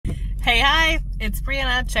Hi, it's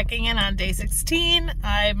Brianna checking in on day 16.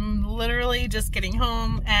 I'm literally just getting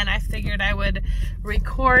home and I figured I would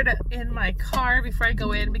record in my car before I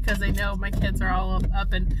go in because I know my kids are all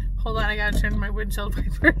up and hold on, I gotta turn my windshield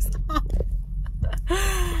wipers off.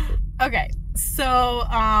 Okay, so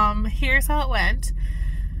here's how it went.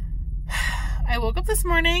 I woke up this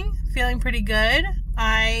morning feeling pretty good.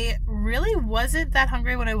 I really wasn't that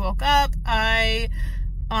hungry when I woke up. I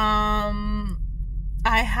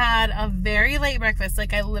had a very late breakfast.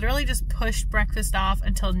 Like, I literally just pushed breakfast off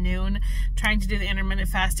until noon, trying to do the intermittent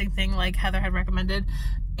fasting thing like Heather had recommended.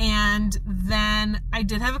 And then I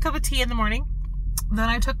did have a cup of tea in the morning. Then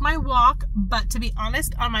I took my walk, but to be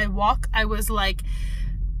honest, on my walk, I was like,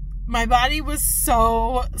 my body was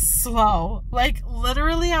so slow. Like,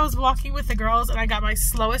 literally, I was walking with the girls and I got my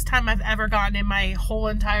slowest time I've ever gotten in my whole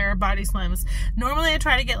entire Bodyslims. Normally, I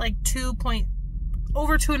try to get like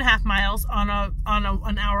over 2.5 miles on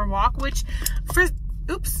an hour walk, which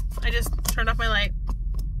oops, I just turned off my light.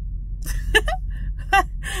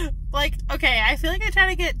 Like, okay, I feel like I try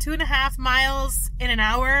to get 2.5 miles in an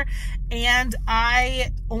hour and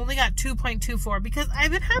I only got 2.24 because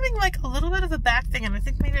I've been having like a little bit of a back thing and I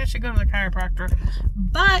think maybe I should go to the chiropractor.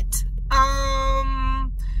 But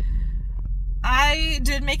I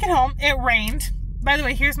did make it home. It rained. By the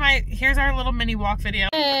way, here's our little mini walk video.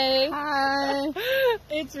 Hey. Hi.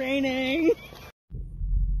 It's raining.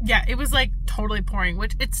 Yeah, it was like totally pouring,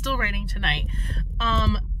 which it's still raining tonight.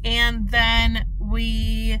 And then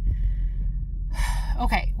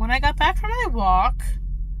okay, when I got back from my walk,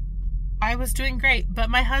 I was doing great, but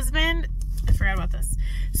my husband, I forgot about this.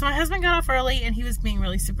 So my husband got off early and he was being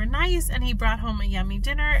really super nice and he brought home a yummy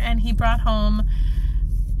dinner and he brought home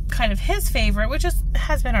kind of his favorite, which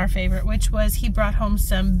has been our favorite, which was he brought home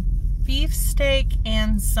some beef steak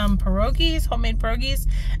and some pierogies, homemade pierogies,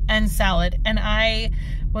 and salad. And I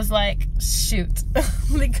was like, shoot,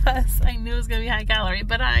 because I knew it was going to be high calorie,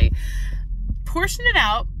 but I portioned it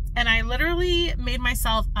out and I literally made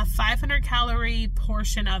myself a 500 calorie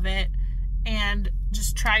portion of it and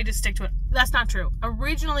just tried to stick to it. That's not true.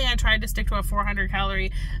 Originally, I tried to stick to a 400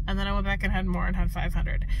 calorie and then I went back and had more and had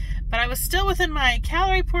 500. But I was still within my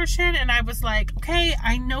calorie portion and I was like, okay,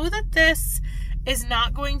 I know that this is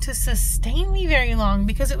not going to sustain me very long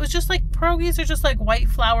because it was just like pierogies are just like white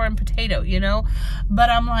flour and potato, you know? But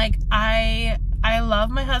I'm like, I love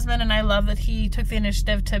my husband and I love that he took the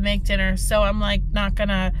initiative to make dinner. So I'm like, I'm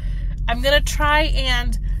gonna try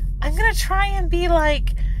and be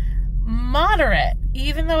like moderate,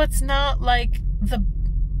 even though it's not like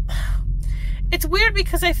it's weird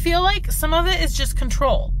because I feel like some of it is just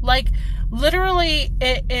control. Like, literally,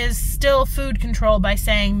 it is still food control by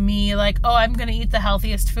saying me, like, oh, I'm going to eat the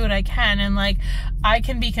healthiest food I can. And, like, I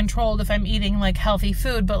can be controlled if I'm eating, like, healthy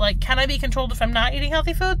food. But, like, can I be controlled if I'm not eating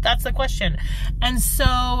healthy food? That's the question. And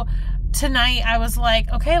so, tonight, I was like,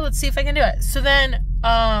 okay, let's see if I can do it. So then,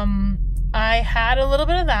 I had a little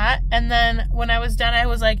bit of that. And then, when I was done, I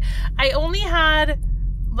was like, I only had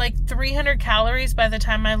like 300 calories by the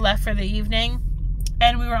time I left for the evening.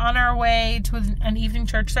 And we were on our way to an evening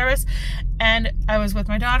church service. And I was with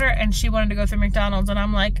my daughter and she wanted to go through McDonald's. And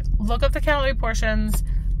I'm like, look up the calorie portions.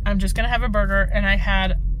 I'm just going to have a burger. And I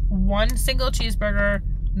had one single cheeseburger,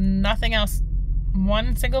 nothing else.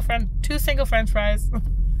 Two single french fries.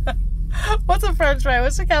 What's a french fry?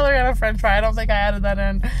 What's the calorie on a french fry? I don't think I added that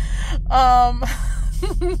in.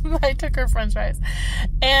 I took her french fries.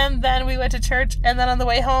 And then we went to church. And then on the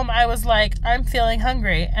way home, I was like, I'm feeling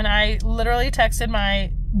hungry. And I literally texted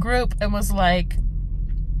my group and was like,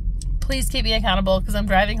 please keep me accountable because I'm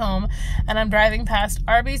driving home. And I'm driving past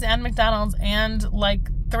Arby's and McDonald's and like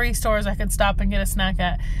 3 stores I could stop and get a snack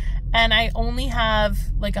at. And I only have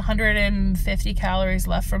like 150 calories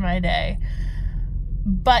left for my day.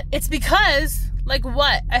 But it's because, like,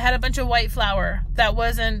 what? I had a bunch of white flour that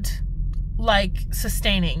wasn't like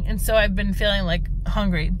sustaining, and so I've been feeling like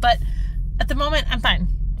hungry, but at the moment I'm fine.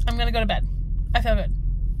 I'm gonna go to bed. I feel good.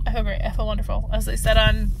 I feel great. I feel wonderful, as they said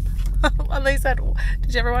on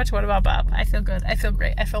did you ever watch What About Bob? I feel good. I feel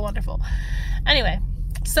great. I feel wonderful. Anyway,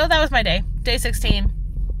 so that was my day 16,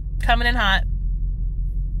 coming in hot.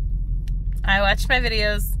 I watched my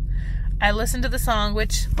videos. I listened to the song,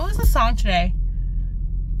 what was the song today?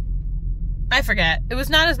 I forget. It was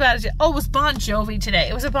not as bad as it was Bon Jovi today.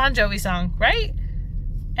 It was a Bon Jovi song, right?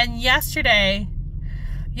 And yesterday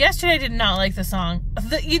I did not like the song.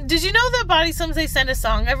 Did you know that Bodyslims, they send a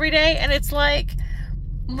song every day? And it's like,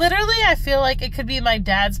 literally, I feel like it could be my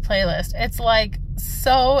dad's playlist. It's like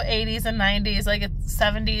so 80s and 90s, like it's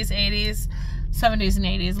 70s, 80s, 70s and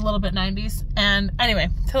 80s, a little bit 90s. And anyway,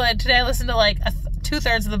 today I listened to like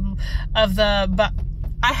 2/3 of the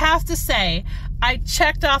I have to say, I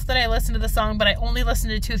checked off that I listened to the song, but I only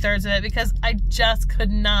listened to 2/3 of it because I just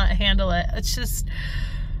could not handle it. It's just...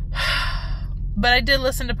 But I did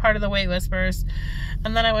listen to part of the Weight Whispers,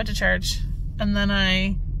 and then I went to church, and then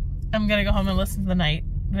I'm gonna go home and listen to the night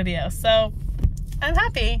video. So, I'm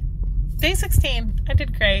happy. Day 16, I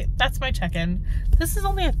did great. That's my check-in. This is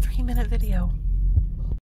only a 3-minute video.